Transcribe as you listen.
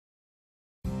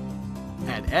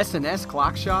At S&S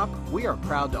Clock Shop, we are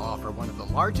proud to offer one of the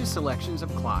largest selections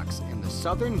of clocks in the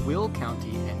southern Will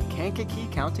County and Kankakee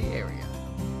County area.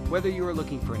 Whether you are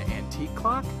looking for an antique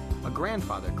clock, a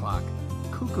grandfather clock,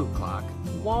 cuckoo clock,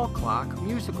 wall clock,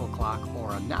 musical clock,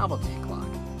 or a novelty clock,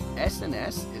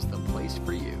 S&S is the place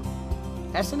for you.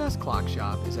 S&S Clock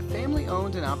Shop is a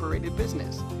family-owned and operated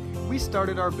business. We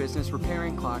started our business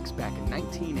repairing clocks back in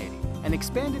 1980 and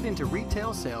expanded into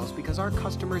retail sales because our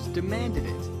customers demanded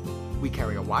it. We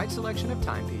carry a wide selection of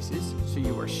timepieces, so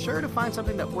you are sure to find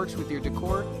something that works with your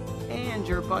decor and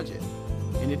your budget.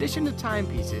 In addition to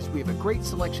timepieces, we have a great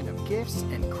selection of gifts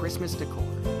and Christmas decor.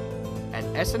 At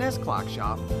S&S Clock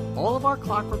Shop, all of our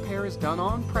clock repair is done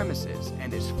on premises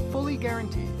and is fully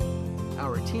guaranteed.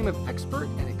 Our team of expert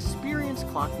and experienced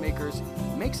clockmakers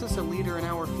makes us a leader in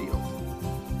our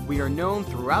field. We are known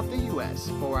throughout the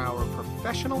U.S. for our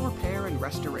professional repair and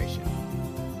restoration.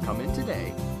 Come in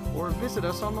today or visit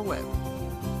us on the web